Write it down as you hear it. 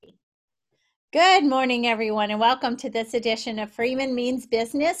Good morning, everyone, and welcome to this edition of Freeman Means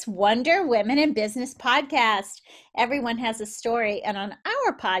Business Wonder Women in Business podcast. Everyone has a story, and on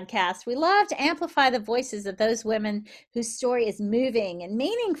our podcast, we love to amplify the voices of those women whose story is moving and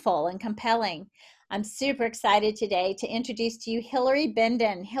meaningful and compelling. I'm super excited today to introduce to you Hillary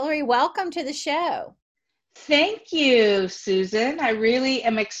Bindon. Hillary, welcome to the show. Thank you, Susan. I really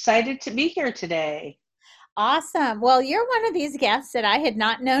am excited to be here today. Awesome. Well, you're one of these guests that I had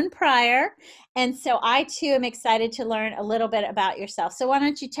not known prior. And so I too am excited to learn a little bit about yourself. So why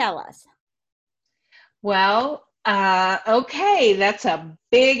don't you tell us? Okay, that's a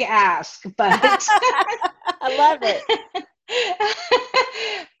big ask, but I love it.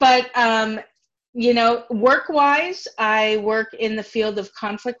 work-wise, I work in the field of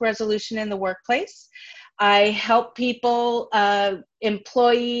conflict resolution in the workplace. I help people,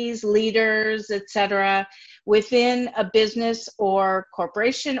 employees, leaders, etc., within a business or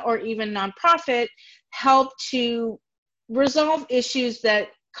corporation or even nonprofit, help to resolve issues that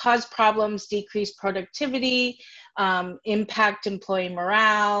cause problems, decrease productivity, impact employee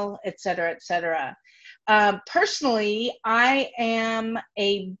morale, etc., etc. Personally, I am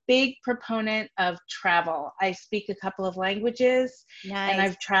a big proponent of travel. I speak a couple of languages, and Nice.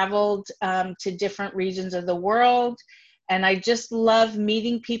 I've traveled to different regions of the world. And I just love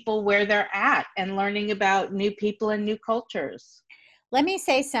meeting people where they're at and learning about new people and new cultures. Let me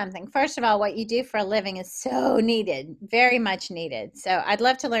say something. First of all, what you do for a living is so needed, very much needed. So I'd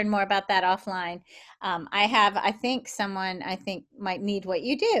love to learn more about that offline. I think someone I think might need what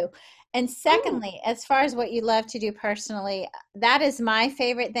you do. And Ooh. secondly, as far as what you love to do personally, that is my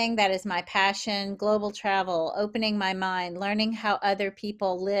favorite thing. That is my passion, global travel, opening my mind, learning how other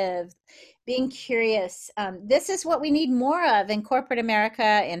people live, being curious. This is what we need more of in corporate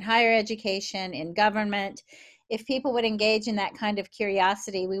America, in higher education, in government. If people would engage in that kind of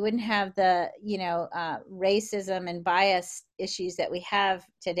curiosity, we wouldn't have the, racism and bias issues that we have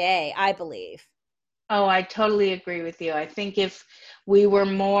today, I believe. Oh, I totally agree with you. I think if we were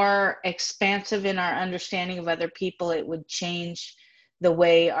more expansive in our understanding of other people, it would change the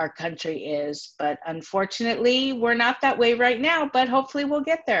way our country is. But unfortunately, we're not that way right now, but hopefully we'll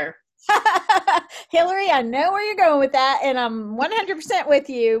get there. Hillary, I know where you're going with that, and I'm 100% with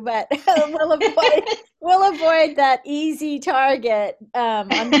you, but we'll avoid that easy target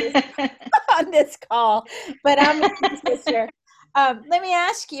on this call. But I'm with you, sister. Let me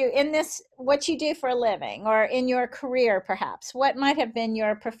ask you, in this, what you do for a living, or in your career, perhaps, what might have been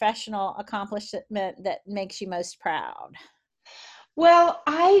your professional accomplishment that makes you most proud? Well,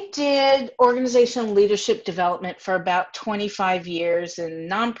 I did organizational leadership development for about 25 years in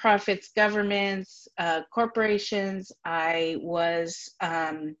nonprofits, governments, corporations. I was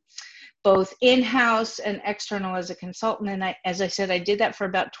both in-house and external as a consultant. And as I said, I did that for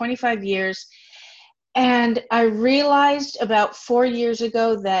about 25 years. And I realized about 4 years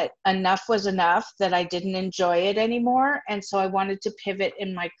ago that enough was enough, that I didn't enjoy it anymore. And so I wanted to pivot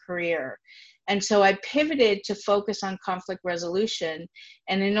in my career. And so I pivoted to focus on conflict resolution.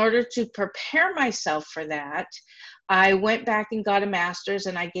 And in order to prepare myself for that, I went back and got a master's,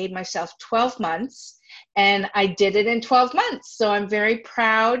 and I gave myself 12 months, and I did it in 12 months. So I'm very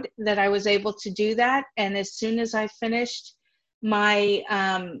proud that I was able to do that. And as soon as I finished my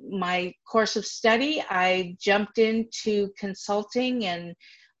course of study, I jumped into consulting and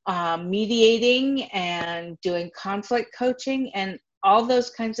mediating and doing conflict coaching and all those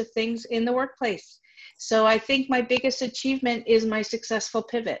kinds of things in the workplace. So I think my biggest achievement is my successful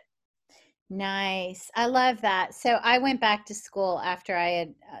pivot. Nice. I love that. So I went back to school after I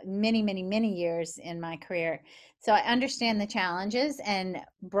had many, many, many years in my career. So I understand the challenges, and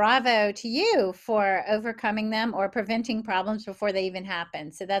bravo to you for overcoming them or preventing problems before they even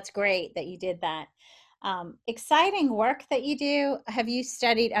happen. So that's great that you did that. Exciting work that you do. Have you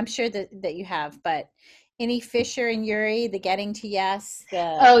studied? I'm sure that you have, but any Fisher and Yuri, the Getting to Yes,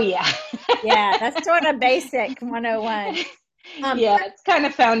 Oh, yeah. yeah, that's sort of basic 101. Yeah, it's kind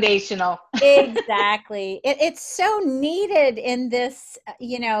of foundational. Exactly. It's so needed in this,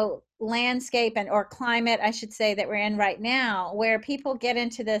 landscape and or climate, I should say, that we're in right now, where people get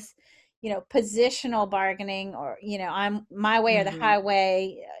into this, positional bargaining, or, I'm my way or the Hmm.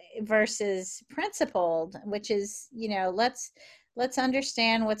 highway, versus principled, which is, let's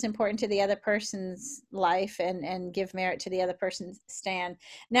understand what's important to the other person's life, and give merit to the other person's stand.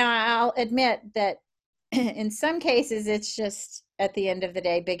 Now, I'll admit that in some cases it's just at the end of the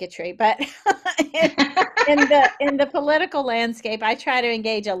day bigotry, but in, in the political landscape, I try to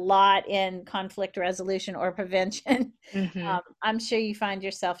engage a lot in conflict resolution or prevention. Hmm. I'm sure you find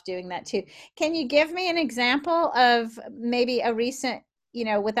yourself doing that too. Can you give me an example of maybe a recent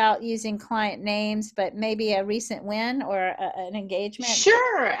without using client names, but maybe a recent win or an engagement?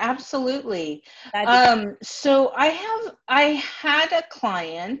 Sure, absolutely. That'd be So I had a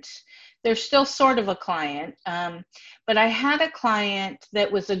client, they're still sort of a client, but I had a client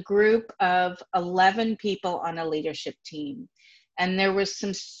that was a group of 11 people on a leadership team. And there was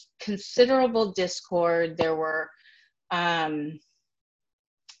some considerable discord. There were, um,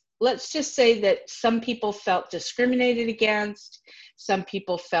 let's just say that some people felt discriminated against, some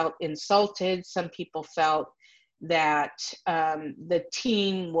people felt insulted, some people felt that the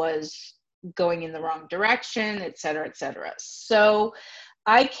team was going in the wrong direction, et cetera, et cetera. So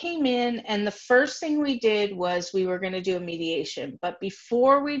I came in, and the first thing we did was we were going to do a mediation. But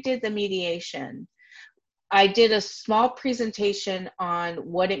before we did the mediation, I did a small presentation on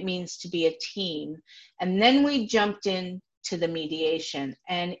what it means to be a team. And then we jumped into the mediation.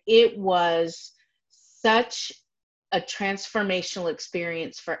 And it was such a transformational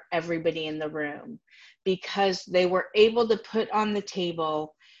experience for everybody in the room, because they were able to put on the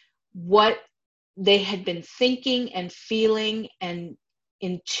table what they had been thinking and feeling and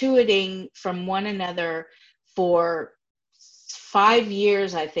intuiting from one another for 5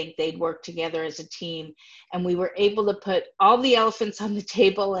 years. I think they'd worked together as a team, and we were able to put all the elephants on the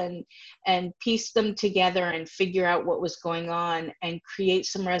table and piece them together and figure out what was going on and create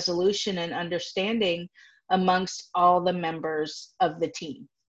some resolution and understanding amongst all the members of the team.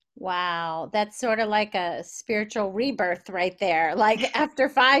 Wow, that's sort of like a spiritual rebirth right there. Like after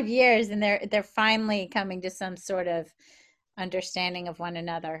 5 years, and they're finally coming to some sort of understanding of one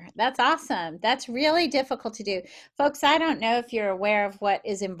another. That's awesome. That's really difficult to do. Folks, I don't know if you're aware of what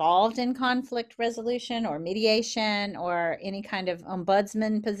is involved in conflict resolution or mediation or any kind of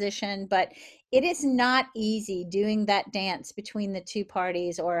ombudsman position, but it is not easy doing that dance between the two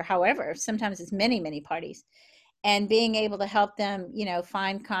parties, or however, sometimes it's many, many parties, and being able to help them,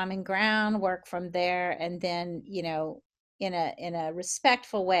 find common ground, work from there, and then, in a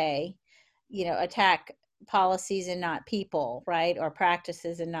respectful way, attack policies and not people, right? Or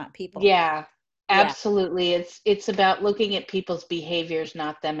practices and not people. Yeah, Yeah. absolutely. It's about looking at people's behaviors,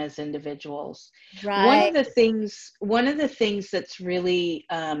 not them as individuals. Right. One of the things that's really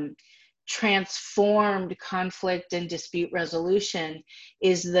transformed conflict and dispute resolution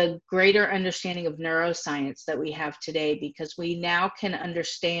is the greater understanding of neuroscience that we have today, because we now can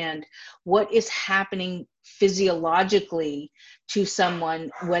understand what is happening physiologically to someone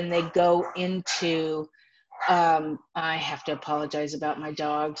when they go into I have to apologize about my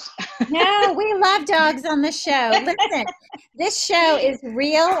dogs. No, we love dogs on the show. Listen, this show is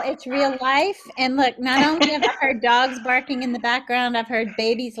real. It's real life. And look, not only have I heard dogs barking in the background, I've heard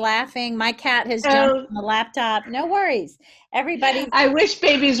babies laughing. My cat has jumped Oh, on the laptop. No worries. Everybody's I wish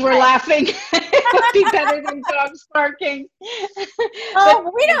babies were laughing. It would be better than dogs barking. But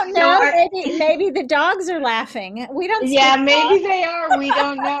Oh, we don't so know. Maybe the dogs are laughing. We don't speak yeah, maybe dog. they are. We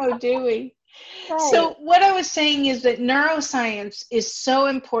don't know, do we? Right. So what I was saying is that neuroscience is so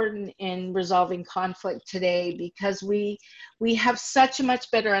important in resolving conflict today, because we have such a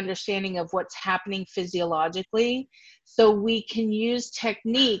much better understanding of what's happening physiologically. So we can use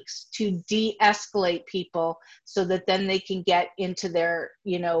techniques to de-escalate people so that then they can get into their,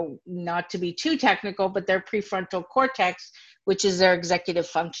 not to be too technical, but their prefrontal cortex, which is their executive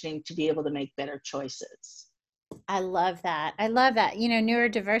functioning, to be able to make better choices. I love that. I love that.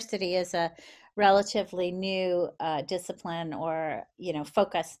 Neurodiversity is a relatively new discipline or,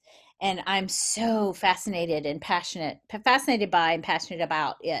 focus. And I'm so fascinated by and passionate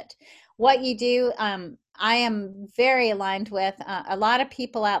about it. What you do, I am very aligned with. A lot of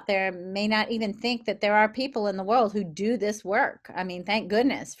people out there may not even think that there are people in the world who do this work. I mean, thank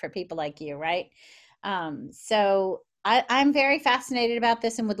goodness for people like you, right? So I'm very fascinated about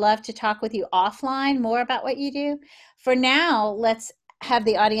this and would love to talk with you offline more about what you do. For now, let's have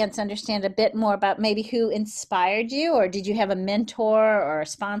the audience understand a bit more about maybe who inspired you, or did you have a mentor or a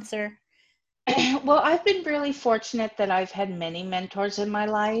sponsor? Well, I've been really fortunate that I've had many mentors in my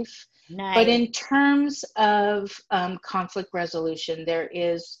life. But Nice. in terms of conflict resolution, there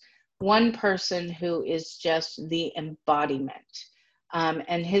is one person who is just the embodiment.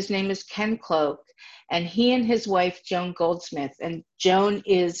 And his name is Ken Cloak. And he and his wife, Joan Goldsmith, and Joan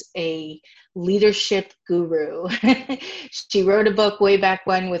is a leadership guru. She wrote a book way back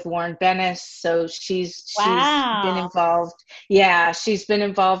when with Warren Bennis. So she's been Wow. involved. Yeah, she's been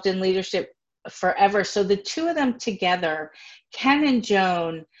involved in leadership forever. So the two of them together, Ken and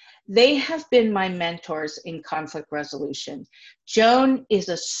Joan, They have been my mentors in conflict resolution. Joan is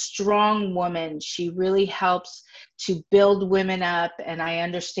a strong woman. She really helps to build women up, and I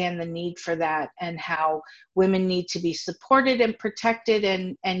understand the need for that and how women need to be supported and protected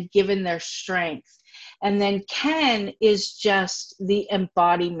and given their strength. And then Ken is just the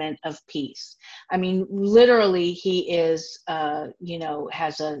embodiment of peace. I mean, literally, he is,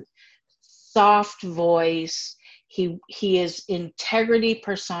 has a soft voice. He is integrity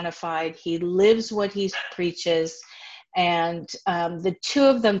personified. He lives what he preaches. And the two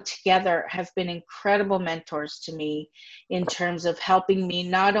of them together have been incredible mentors to me in terms of helping me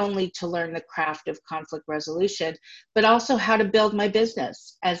not only to learn the craft of conflict resolution, but also how to build my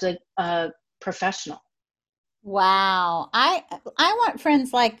business as a professional. Wow. I want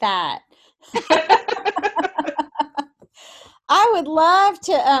friends like that. I would love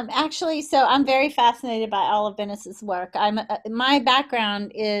to actually, so I'm very fascinated by all of Venice's work. My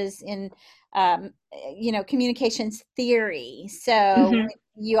background is in communications theory. So Mhm.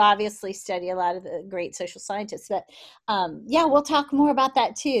 you obviously study a lot of the great social scientists, but yeah, we'll talk more about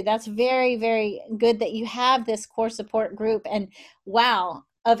that too. That's very, very good that you have this core support group and wow,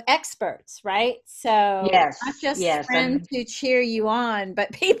 of experts, right? So not Yes, just yes. friends who cheer you on,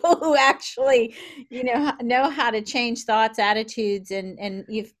 but people who actually know how to change thoughts, attitudes, and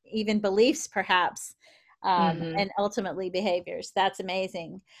even beliefs perhaps, Mhm. and ultimately behaviors. That's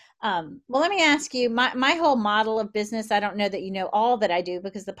amazing. Well, let me ask you, my whole model of business, I don't know that you know all that I do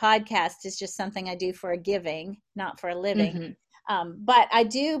because the podcast is just something I do for a giving, not for a living. Mhm. But I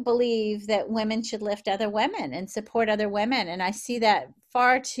do believe that women should lift other women and support other women, and I see that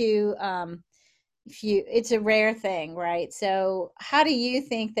far too. If you, it's a rare thing, right? So, how do you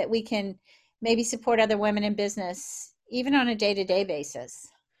think that we can maybe support other women in business, even on a day-to-day basis?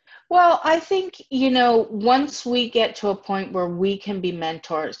 Well, I think, once we get to a point where we can be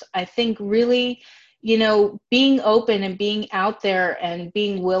mentors, I think really, being open and being out there and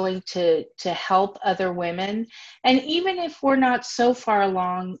being willing to help other women. And even if we're not so far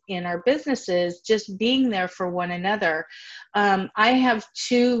along in our businesses, just being there for one another. I have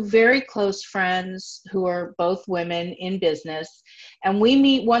two very close friends who are both women in business, and we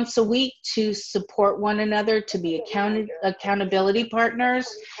meet once a week to support one another, to be accountability partners,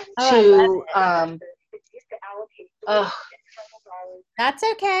 Oh, I love to it. oh, That's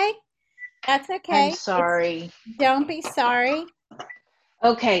okay. That's I'm okay. It's sorry. Don't be sorry.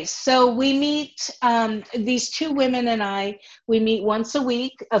 Okay, so we meet, these two women and we meet once a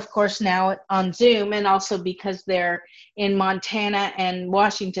week, of course, now on Zoom, and also because they're in Montana and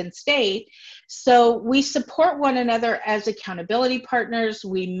Washington State. So we support one another as accountability partners.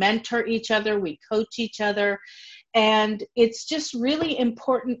 We mentor each other, we coach each other, and it's just really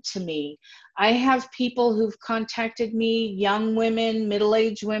important to me. I have people who've contacted me, young women,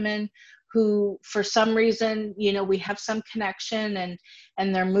 middle-aged women, who for some reason, we have some connection,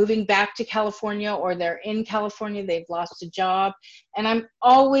 and they're moving back to California, or they're in California, they've lost a job, and I'm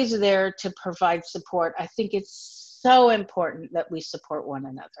always there to provide support. I think it's so important that we support one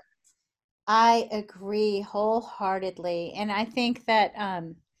another. I agree wholeheartedly. And I think that,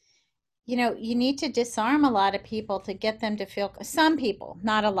 you need to disarm a lot of people to get them to feel, some people,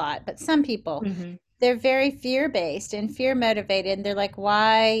 not a lot, but some people, Hmm. they're very fear based and fear motivated. And they're like,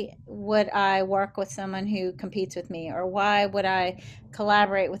 why would I work with someone who competes with me? Or why would I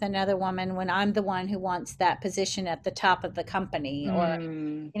collaborate with another woman when I'm the one who wants that position at the top of the company? Or,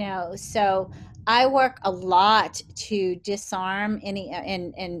 Mm. so I work a lot to disarm any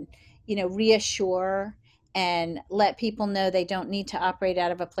and reassure and let people know they don't need to operate out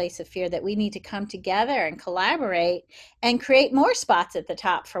of a place of fear, that we need to come together and collaborate and create more spots at the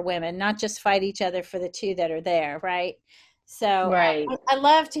top for women, not just fight each other for the two that are there, right? So Right. I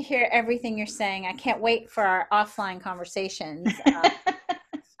love to hear everything you're saying. I can't wait for our offline conversations.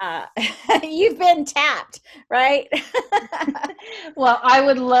 Uh, you've been tapped, right? Well, I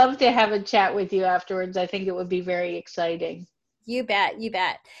would love to have a chat with you afterwards. I think it would be very exciting. You bet, you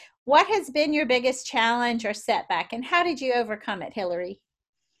bet. What has been your biggest challenge or setback, and how did you overcome it, Hillary?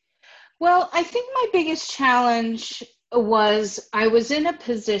 Well, I think my biggest challenge was I was in a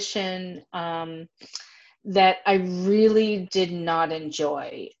position that I really did not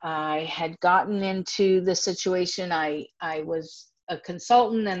enjoy. I had gotten into the situation. I was a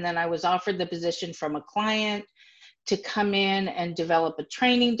consultant, and then I was offered the position from a client to come in and develop a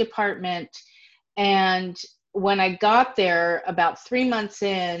training department. And when I got there, about 3 months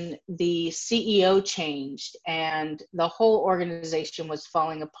in, the CEO changed and the whole organization was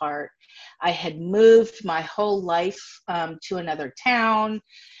falling apart. I had moved my whole life to another town,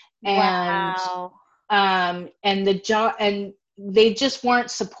 and Wow. and the job, and they just weren't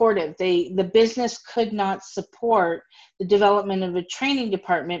supportive. The business could not support the development of a training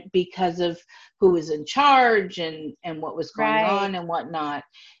department because of who was in charge and what was going Right. on and whatnot.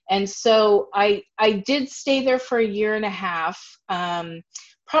 And so I did stay there for a year and a half.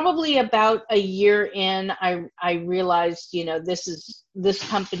 Probably about a year in, I realized, this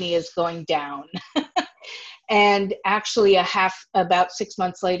company is going down. And actually about 6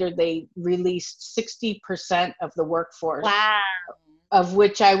 months later, they released 60% of the workforce, Wow. of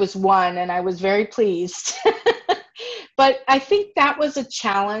which I was one, and I was very pleased. But I think that was a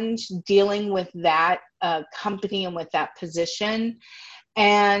challenge, dealing with that company and with that position.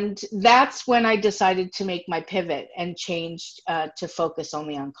 And that's when I decided to make my pivot and changed to focus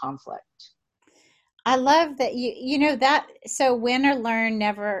only on conflict. I love that you know that, so win or learn,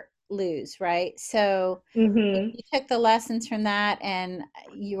 never lose, right? So if Mm-hmm. you took the lessons from that and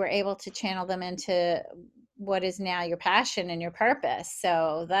you were able to channel them into what is now your passion and your purpose.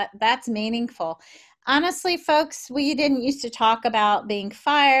 So that's meaningful. Honestly, folks, we didn't used to talk about being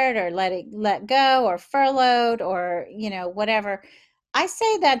fired or let go or furloughed or, whatever. I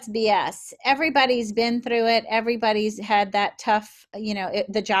say that's BS. Everybody's been through it. Everybody's had that tough,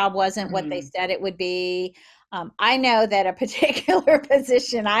 the job wasn't what they Mm-hmm. said it would be. I know that a particular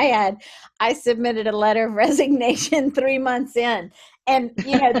position I had, I submitted a letter of resignation 3 months in. And,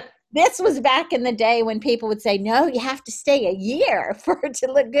 this was back in the day when people would say, no, you have to stay a year for it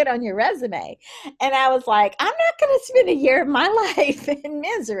to look good on your resume. And I was like, I'm not going to spend a year of my life in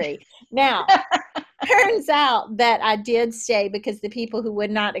misery. Now, turns out that I did stay because the people who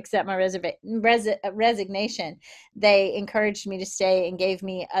would not accept my resignation, they encouraged me to stay and gave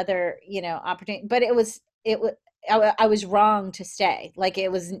me other, opportunity. But I was wrong to stay. Like,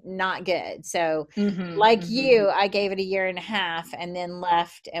 it was not good. So, Mm-hmm. like Mm-hmm. you, I gave it a year and a half and then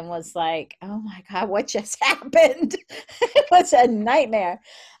left and was like, oh my God, what just happened? It was a nightmare.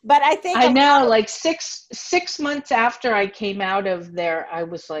 But I think I know, like six months after I came out of there, I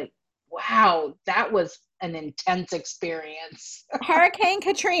was like, wow, that was an intense experience. Hurricane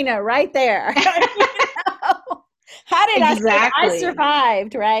Katrina right there. How did I say I Exactly.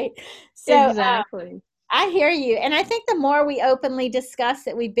 survived, right? So Exactly. I hear you. And I think the more we openly discuss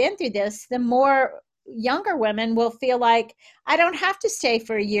that we've been through this, the more younger women will feel like I don't have to stay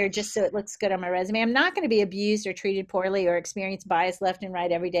for a year just so it looks good on my resume. I'm not going to be abused or treated poorly or experience bias left and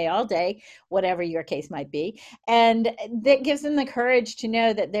right every day, all day, whatever your case might be. And that gives them the courage to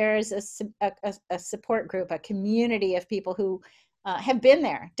know that there is a support group, a community of people who have been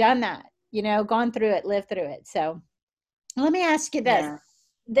there, done that, gone through it, lived through it. So let me ask you this. Yeah.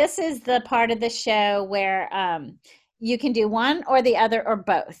 This is the part of the show where you can do one or the other or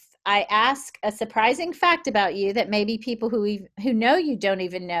both. I ask a surprising fact about you that maybe people who know you don't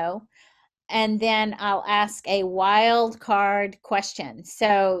even know, and then I'll ask a wild card question.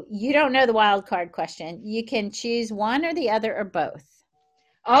 So you don't know the wild card question. You can choose one or the other or both.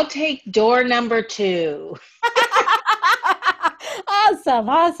 I'll take door number two. Awesome,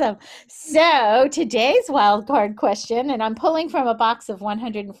 awesome. So today's wild card question, and I'm pulling from a box of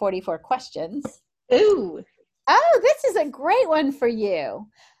 144 questions. Ooh. Oh, this is a great one for you.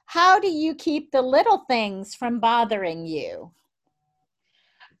 How do you keep the little things from bothering you?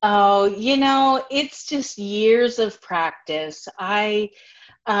 Oh, it's just years of practice. When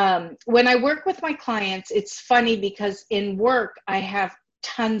I work with my clients, it's funny because in work, I have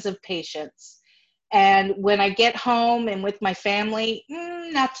tons of patience. And when I get home and with my family,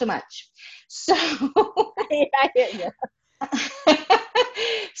 not so much. So, I hear you.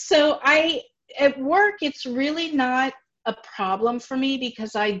 so at work, it's really not a problem for me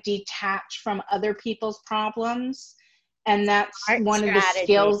because I detach from other people's problems. And that's Art one of the strategy.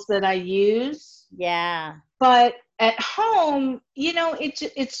 skills that I use. Yeah. But at home,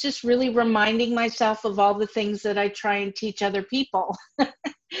 it's just really reminding myself of all the things that I try and teach other people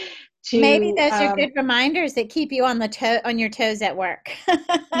Maybe to those are good reminders that keep you on your toes at work.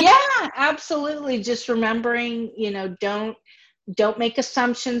 yeah, absolutely. Just remembering, don't make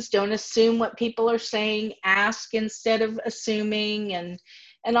assumptions, don't assume what people are saying, ask instead of assuming, and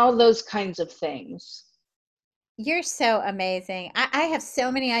all those kinds of things. You're so amazing. I have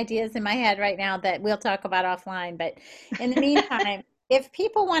so many ideas in my head right now that we'll talk about offline. But in the meantime, if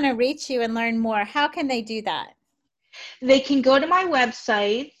people want to reach you and learn more, how can they do that? They can go to my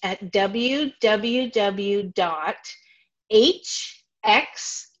website at www.hx,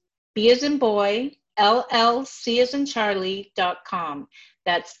 B as in boy, LLC as in Charlie.com.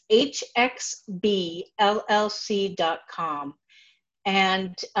 That's hxbllc.com.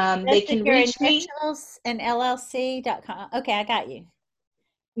 And they Just can your reach me. initials and LLC.com. Okay, I got you.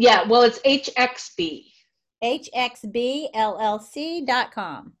 Yeah, well, it's HXB. hxbllc.com.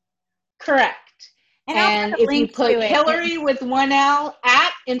 Correct. And I'll And put a if you link to put it. Hillary with one L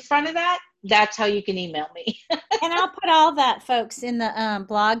at in front of that, that's how you can email me. And I'll put all that, folks, in the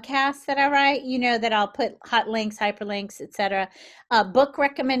blogcast that I write. You know that I'll put hot links, hyperlinks, etc. Book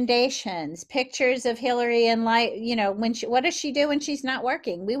recommendations, pictures of Hillary and light. You know, what does she do when she's not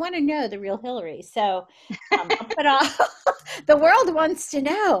working? We want to know the real Hillary. So I'll put all the world wants to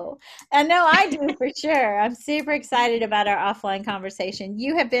know. I know I do for sure. I'm super excited about our offline conversation.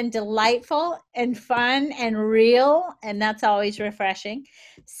 You have been delightful and fun and real, and that's always refreshing.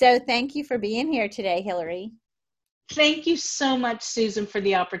 So thank you for being here today, Hillary. Thank you so much, Susan, for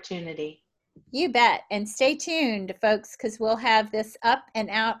the opportunity. You bet. And stay tuned, folks, because we'll have this up and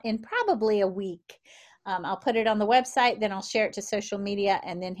out in probably a week. I'll put it on the website, then I'll share it to social media,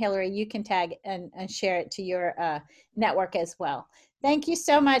 and then Hillary, you can tag and share it to your network as well. Thank you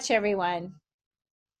so much, everyone.